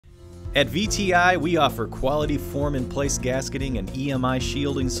At VTI, we offer quality form-in-place gasketing and EMI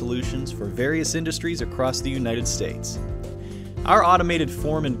shielding solutions for various industries across the United States. Our automated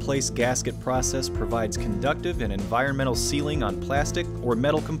form-in-place gasket process provides conductive and environmental sealing on plastic or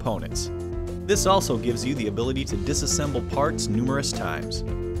metal components. This also gives you the ability to disassemble parts numerous times.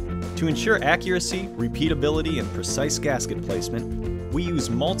 To ensure accuracy, repeatability, and precise gasket placement, we use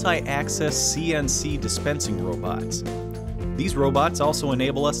multi-access CNC dispensing robots. These robots also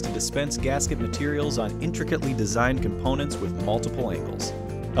enable us to dispense gasket materials on intricately designed components with multiple angles.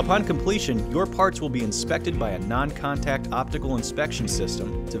 Upon completion, your parts will be inspected by a non-contact optical inspection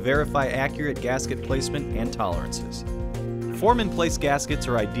system to verify accurate gasket placement and tolerances. Form-in-place gaskets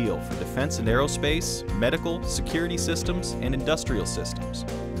are ideal for defense and aerospace, medical, security systems, and industrial systems.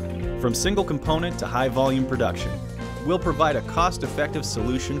 From single component to high-volume production, we'll provide a cost-effective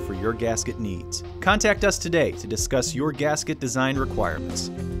solution for your gasket needs. Contact us today to discuss your gasket design requirements.